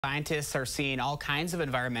Scientists are seeing all kinds of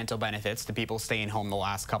environmental benefits to people staying home the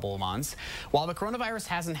last couple of months. While the coronavirus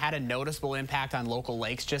hasn't had a noticeable impact on local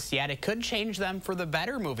lakes just yet, it could change them for the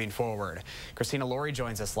better moving forward. Christina Laurie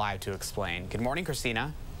joins us live to explain. Good morning,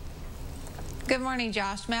 Christina. Good morning,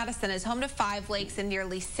 Josh. Madison is home to 5 lakes and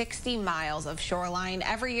nearly 60 miles of shoreline.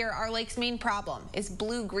 Every year, our lake's main problem is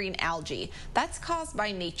blue-green algae. That's caused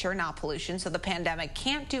by nature, not pollution, so the pandemic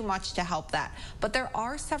can't do much to help that. But there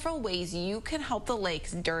are several ways you can help the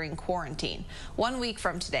lakes during quarantine. 1 week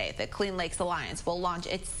from today, the Clean Lakes Alliance will launch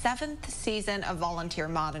its 7th season of volunteer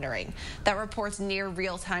monitoring that reports near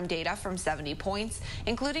real-time data from 70 points,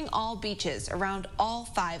 including all beaches around all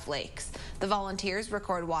 5 lakes. The volunteers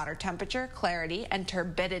record water temperature, clarity, and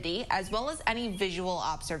turbidity, as well as any visual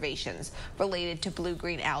observations related to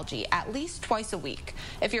blue-green algae at least twice a week.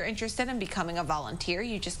 If you're interested in becoming a volunteer,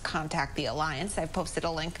 you just contact the Alliance. I've posted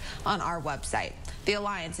a link on our website. The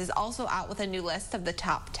Alliance is also out with a new list of the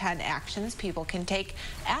top 10 actions people can take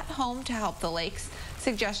at home to help the lakes.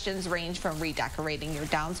 Suggestions range from redecorating your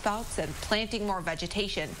downspouts and planting more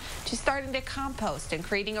vegetation to starting to compost and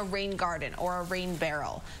creating a rain garden or a rain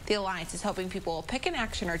barrel. The Alliance is hoping people will pick an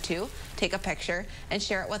action or two, take a picture, and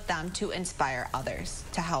share it with them to inspire others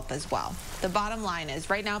to help as well. The bottom line is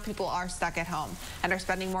right now people are stuck at home and are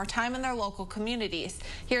spending more time in their local communities.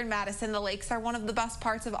 Here in Madison, the lakes are one of the best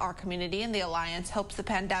parts of our community, and the Alliance hopes the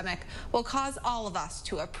pandemic will cause all of us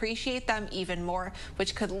to appreciate them even more,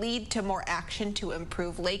 which could lead to more action to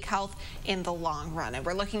improve lake health in the long run. And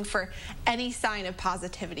we're looking for any sign of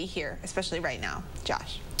positivity here, especially right now.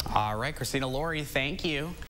 Josh. All right, Christina Laurie, thank you.